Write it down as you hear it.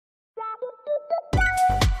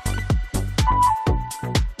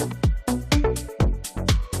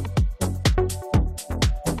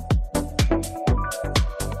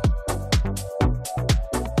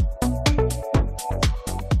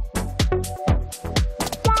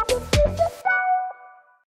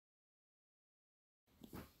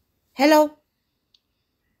Hello.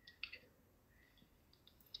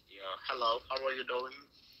 Yeah, hello. How are you doing?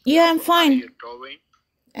 Yeah, I'm How are fine. you doing?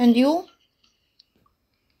 And you?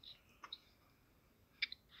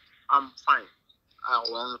 I'm fine. I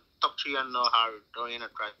want to talk to you and know how you're doing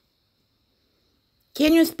and try.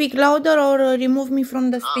 Can you speak louder or remove me from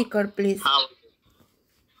the Oh, speaker, please? how?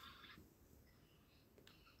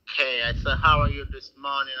 Okay, I said, how are you this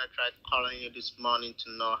morning? I tried calling you this morning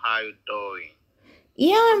to know how you're doing.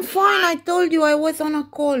 Yeah, Are I'm you fine. I fine? told you I was on a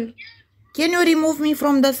call. Can you remove me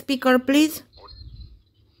from the speaker, please?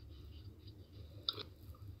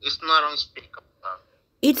 It's not on speaker.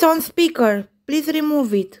 It's on speaker. Please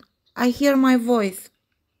remove it. I hear my voice.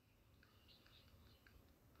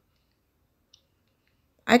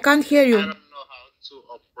 I can't hear I you. don't know how to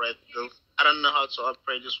operate this. I don't know how to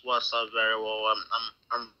operate this WhatsApp very well.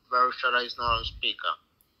 I'm very sure that it's not on speaker.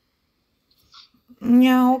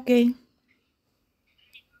 Yeah, okay.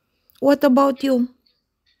 What about you?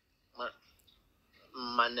 My,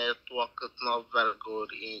 my network is not very good.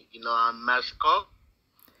 I'm Mexico.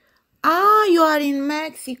 Ah, you are in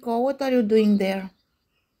Mexico. What are you doing there?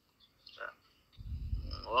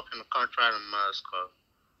 Working a contract in Mexico.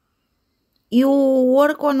 You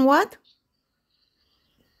work on what?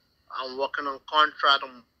 I'm working on contract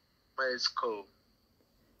on Mexico.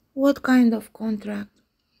 What kind of contract?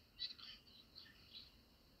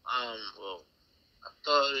 Well, I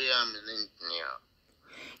thought I'm an engineer.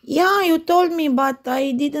 Yeah, you told me, but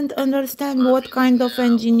I didn't understand I'm what kind of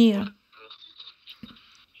engineer.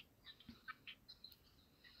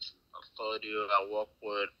 I told you I work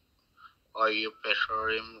with oil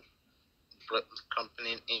petroleum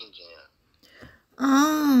company engineer.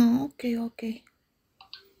 Ah, okay, okay.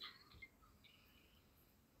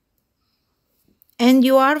 And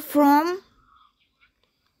you are from?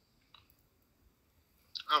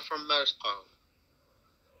 I'm from Mexico.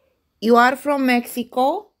 You are from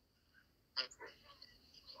Mexico?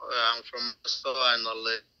 I'm from Mexico and I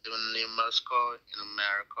live in Mexico in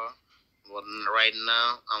America. But right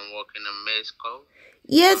now I'm working in Mexico.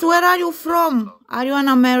 Yes, I'm where are working you in Mexico. from? Are you an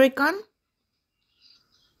American?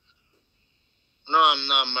 No, I'm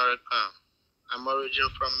not American. I'm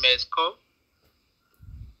originally from Mexico.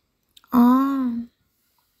 Ah,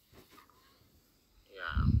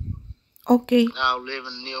 Yeah. okay. I live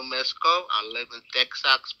in New Mexico. I live in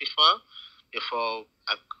Texas before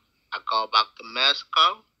I go back to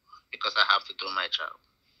Mexico because I have to do my job.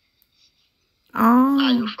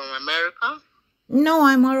 Are you Ah, from America? no,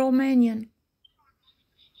 I'm a Romanian.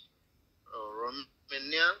 Or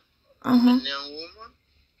Romanian? Uh-huh. Romanian woman?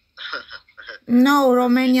 No,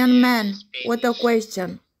 Romanian Romanian in man. What a Spanish.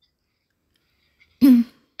 question.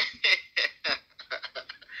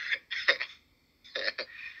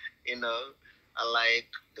 you know, I like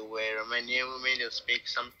the way Romanian women speak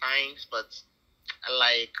sometimes, but I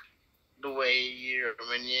like the way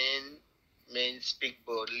Romanian men speak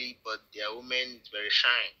boldly, but their women is very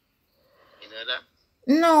shy. You know that?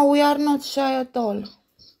 No, we are not shy at all.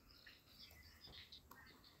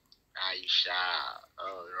 Are you shy?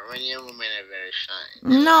 Oh, Romanian women are very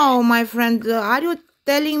shy. No, my friend, are you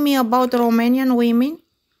telling me about Romanian women?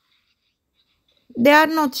 They are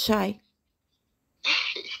not shy.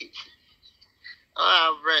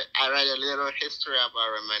 I read a little history about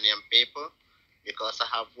Romanian people because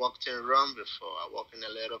I have worked in Rome before. I worked in a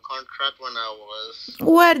little contract when I was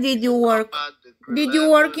Where did in you the work? degree Did you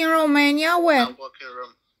level. work in Romania? I Where? work in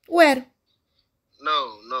Rome. Where?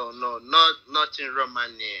 No, not in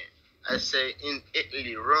Romania. I say in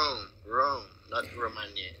Italy, Rome, not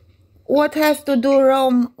Romania. What has to do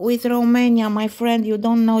Rome with Romania, my friend? You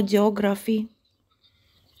don't know geography.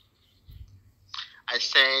 I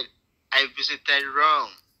said I visited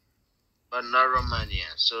Rome, but not Romania.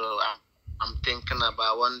 So I'm thinking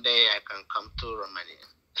about one day I can come to Romania.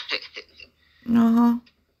 Uh-huh.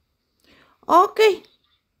 Okay.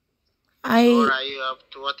 So what I are you up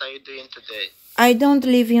to? What are you doing today? I don't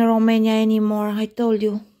live in Romania anymore. I told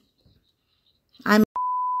you. I'm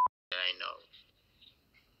I know.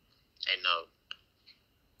 I know.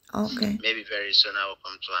 okay. Maybe very soon I will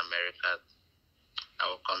come to America. I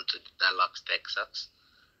will come to Dallas, Texas.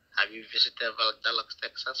 Have you visited Dallas,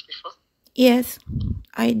 Texas before? Yes,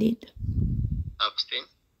 I did. Austin?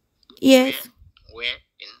 Where? Yes, Where?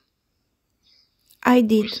 In I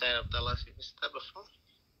which did. side of Dallas you visited before?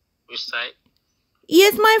 Which side?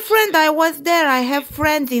 Yes, my Which friend, side? I was there. I have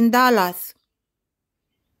friends in Dallas.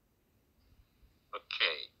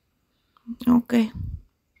 Okay. Okay.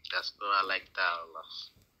 That's good. I like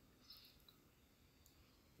Dallas.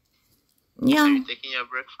 Are Yeah. you taking your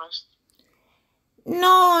breakfast?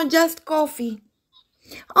 No, just coffee.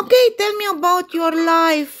 Okay, tell me about your Just coffee.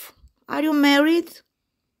 life. Are you married?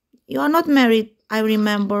 You are not married, I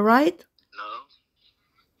remember, right? No.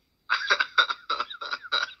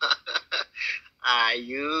 Are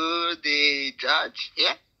you the judge?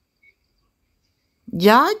 Yeah.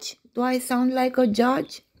 Judge? Do I sound like a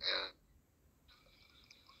judge?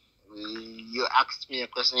 You asked me a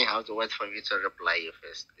question. You have to wait for me to reply you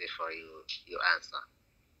first before you answer.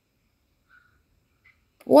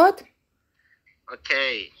 What?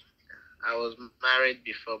 Okay. I was married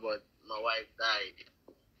before, but my wife died.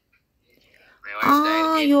 My wife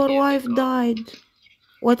died 8 Your years wife ago. died.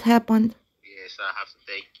 What happened? Yes, I have to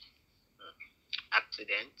take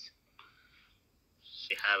accident.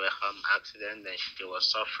 She had a home accident, and she was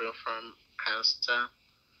suffering from cancer.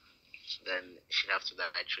 Then she have to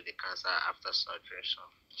die through the cancer after surgery, so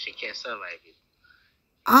she can't survive it.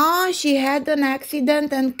 She had an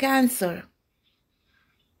accident and cancer.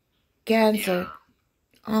 Cancer.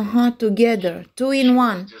 Yeah. Together. 2 in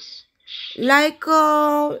 1. Like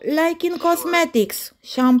in cosmetics.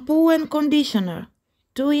 Shampoo and conditioner.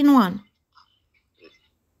 2 in 1.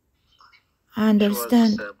 I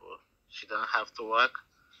understand. She was disabled. She don't have to work.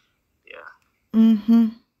 Yeah.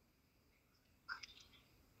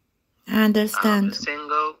 I understand. I'm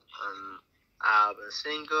single, and I've been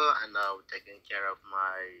single, and I've taken care of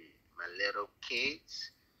my little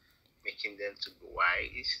kids, making them to be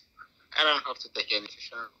wise. I don't have to take any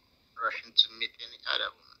decision, rushing to meet any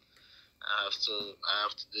other woman. I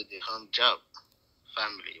have to do the home job,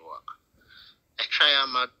 family work. I try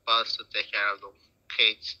my best to take care of the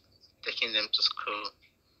kids, taking them to school,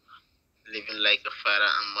 living like a father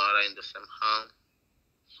and mother in the same home.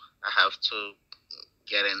 I have to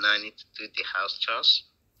get a nanny to do the house chores.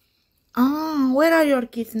 Where are your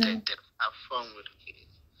kids now? Have fun with the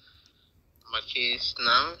kids. My kids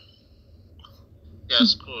now, they're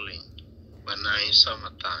schooling, but now in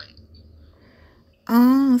summertime.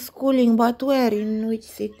 Schooling, but where? In which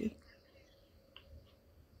city?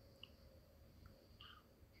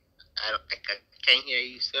 I can't hear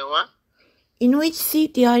you say what? In which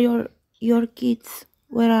city are your kids?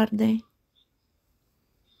 Where are they?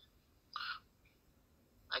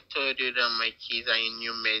 I told you that my kids are in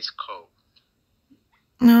New Mexico.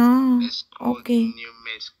 Okay. New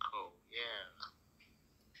Mexico, yeah.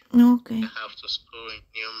 Okay. They have to school in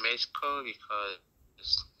New Mexico because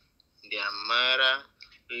their mother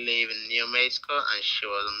lived in New Mexico and she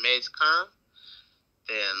was Mexican.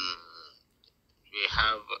 Then we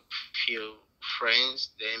have a few friends.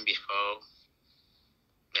 Then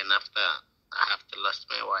after I have to lost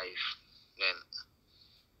my wife. Then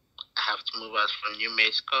I have to move out from New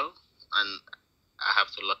Mexico and I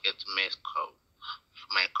have to locate to Mexico for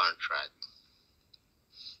my contract.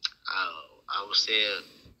 I would say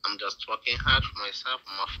I'm just working hard for myself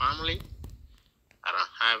and my family. I don't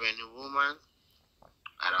have any woman.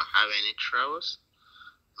 I don't have any troubles.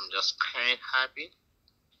 I'm just kind of happy.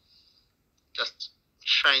 Just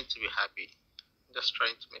trying to be happy. Just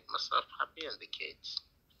trying to make myself happy and the kids.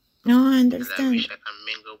 No, I understand. And I wish I can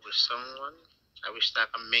mingle with someone. I wish I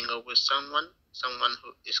can mingle with someone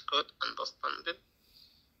who is good, understanding,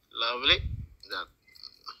 lovely, that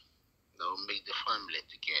will make the family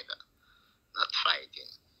together, not fighting,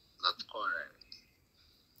 not quarreling.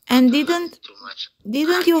 And didn't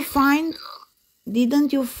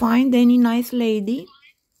you find any nice lady?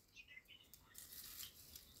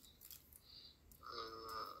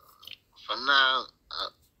 For now,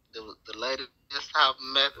 the ladies I've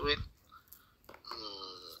met with,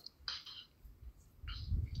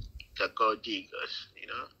 the gold diggers,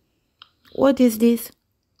 What is this?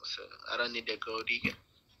 So I don't need a gold digger.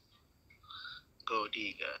 Gold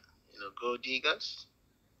digger, gold diggers.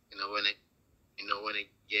 When I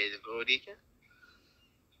get a gold digger.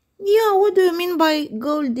 Yeah, what do you mean by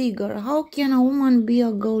gold digger? How can a woman be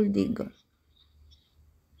a gold digger?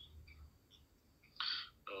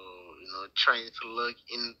 Trying to look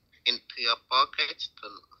into your pockets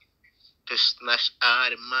to snatch out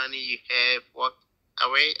the money you have walked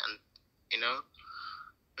away, and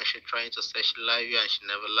when she's trying to say she love you and she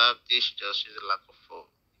never loved you, she just uses like a fool.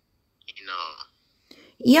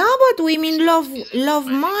 Yeah, but women love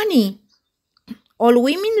money. All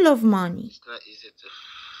women love money. It's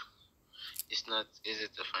not easy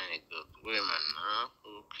to find a good woman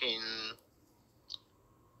who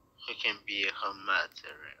can be her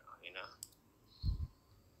material,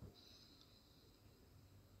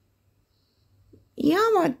 Yeah,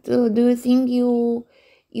 but do you think you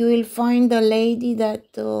will find a lady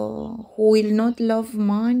that who will not love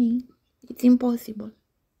money? It's impossible.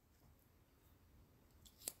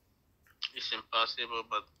 It's impossible,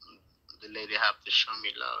 but the lady have to show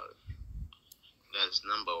me love. That's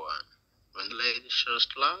number one. When the lady shows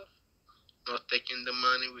love, Not taking the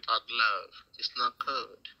money without love. It's not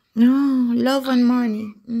good. No, love and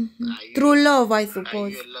money. True love, I Are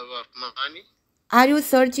suppose. you a lover of money? Are you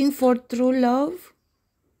searching for true love?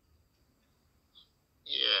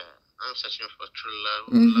 Yeah, I'm searching for true love.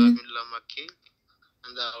 Love me, love my kid,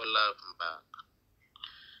 and I will love him back.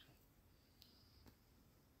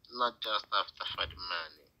 Not just after for the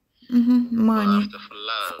money. Money. But after for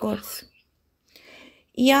love. Of course.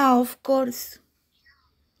 Yeah, of course.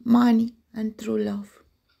 Money and true love.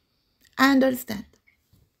 I understand.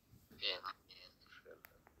 Yeah.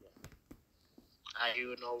 Are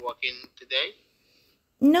you not working today?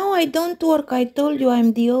 No, I don't work. I told you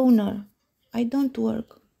I'm the owner. I don't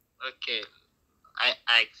work. Okay. I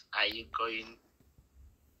asked, are you going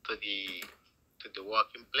to the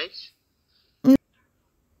working place?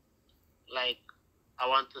 Like, I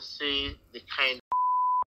want to see the kind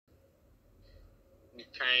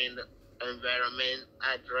environment,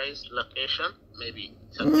 address, location, maybe.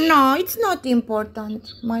 Okay. No, it's not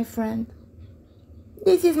important, my friend.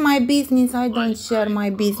 This is my business. I don't share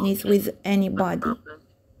my business with anybody. No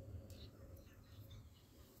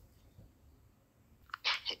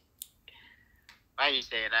Why you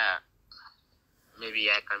say that? Maybe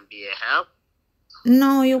I can be a help?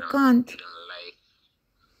 No, you can't. You don't like.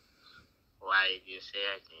 Why do you say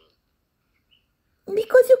I think?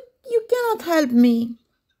 Because you cannot help me.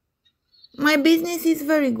 My business is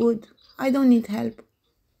very good. I don't need help.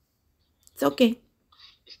 It's okay.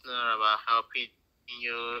 It's not about helping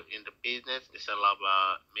you in the business. It's all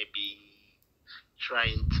about maybe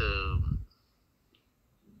trying to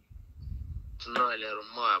know a little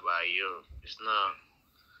more about you. It's not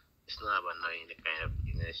about knowing the kind of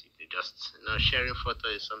business you do. Just sharing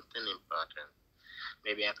photos is something important.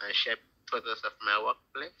 Maybe I can share photos of my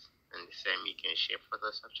workplace, and the same you can share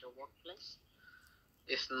photos of your workplace.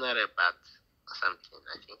 It's not about something,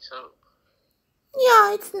 I think so.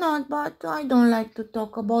 Yeah, it's not, but I don't like to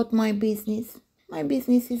talk about my business. My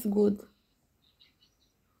business is good.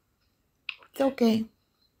 It's okay.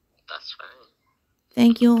 That's fine.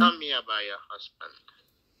 Thank you. Tell me about your husband.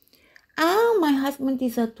 Ah, my husband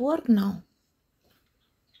is at work now.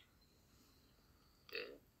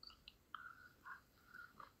 Okay.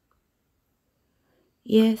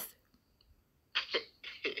 Yes.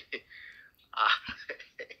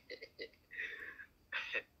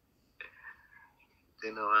 Do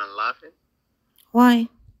you know why I'm laughing? Why?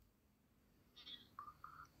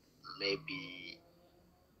 Maybe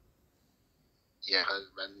your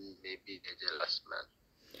husband may be a jealous man.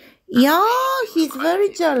 Yeah, he's very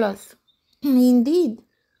jealous. Indeed.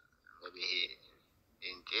 Maybe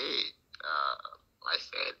indeed. I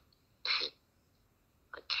said,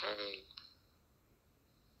 okay.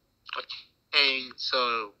 Okay,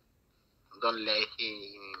 so don't let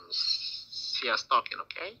him see us talking,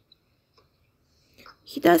 okay?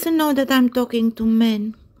 He doesn't know that I'm talking to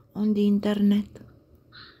men on the internet.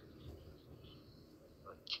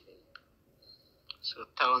 Okay. So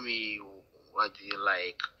tell me, what do you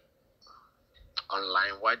like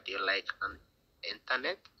online? What do you like on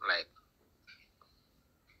internet? Like,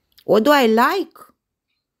 What do I like?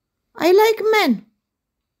 I like men.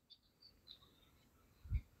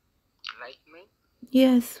 you like me?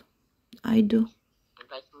 Yes, I do. You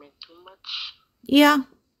like me too much? Yeah,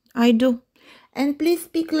 I do. And please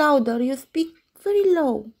speak louder. You speak very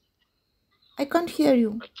low. I can't hear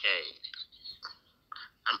you. Okay.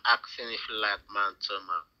 I'm asking if you like man too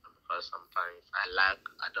much, because sometimes I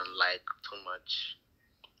don't like too much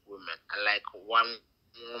women. I like one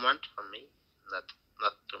woman for me, not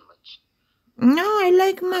too much. No, I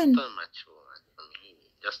like men. Not too much woman for me.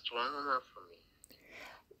 Just one woman for me.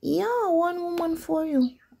 Yeah, one woman for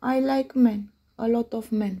you. I like men. A lot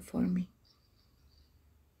of men for me.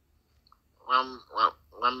 One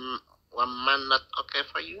man not okay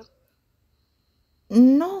for you?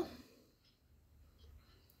 No.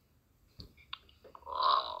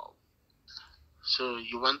 Wow. So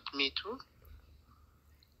you want me to?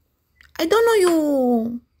 I don't know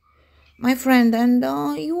you, my friend, and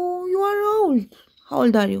you are old. How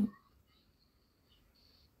old are you?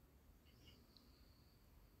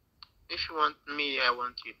 If you want me, I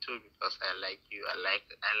want you too, because I like you. I like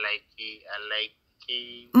you.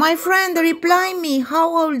 My friend, reply me.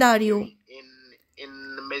 How old are you?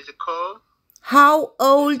 In Mexico. How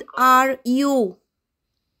old are you?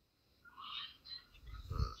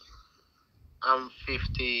 I'm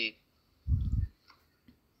 52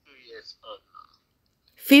 years old.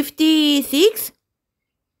 56?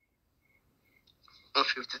 I'm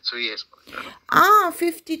 52 years old. Ah,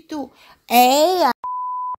 52. Hey,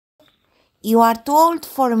 you are too old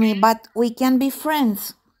for me, but we can be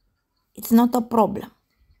friends. It's not a problem.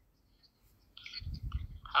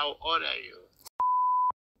 how old are you?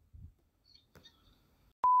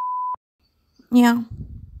 Yeah.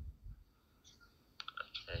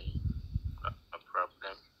 Okay, no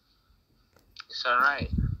problem. It's alright.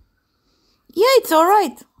 Yeah, it's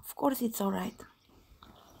alright. Of course it's alright.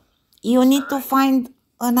 You need to find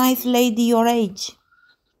a nice lady your age.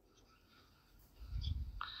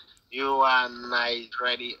 You are nice,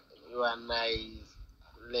 ready. You are nice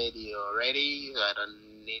lady already. I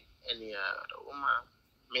don't need any other woman.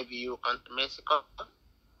 Maybe you come to Mexico.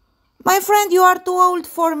 My friend, you are too old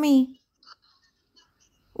for me.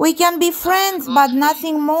 We can be friends, I'm but old for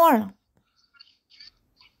nothing you. more.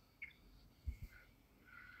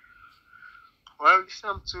 Well,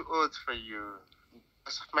 I'm too old for you.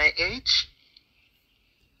 Because of my age?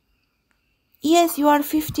 Yes, you are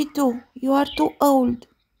 52. You are too old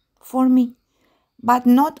for me, but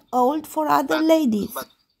not old for other But ladies.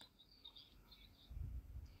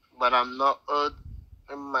 but I'm not old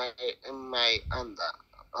in my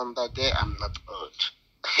under there. I'm not old.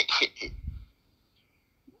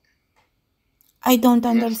 I don't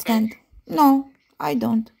You understand? understand. No, I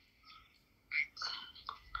don't.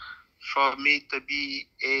 For me to be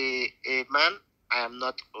a man, I am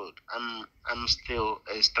not old. I'm still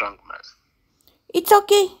a strong man. It's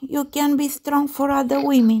okay. You can be strong for other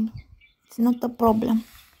women. It's not a problem.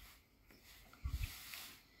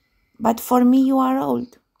 But for me, you are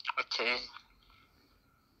old. Okay,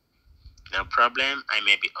 no problem. I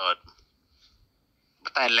may be old,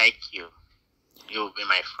 but I like you. You'll be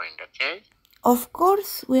my friend, okay? Of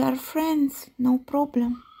course, we are friends. No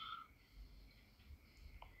problem.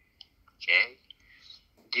 Okay.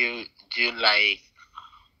 Do you like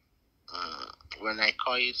when I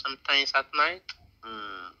call you sometimes at night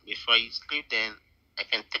before you sleep? Then I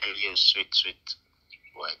can tell you sweet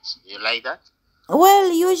words. You like that?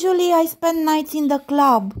 Well, usually I spend nights in the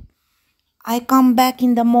club. I come back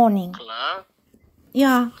in the morning. Club?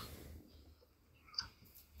 Yeah.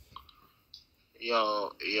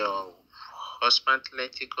 Your husband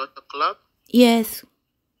let you go to club? Yes.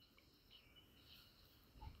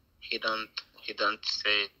 He don't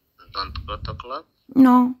say don't go to club?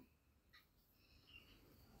 No.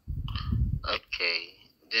 Okay.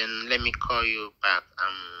 Then let me call you back.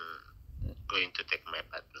 I'm going to take my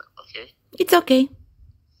bath now, okay? It's okay.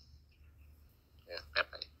 Yeah, bye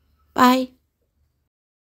bye. Bye.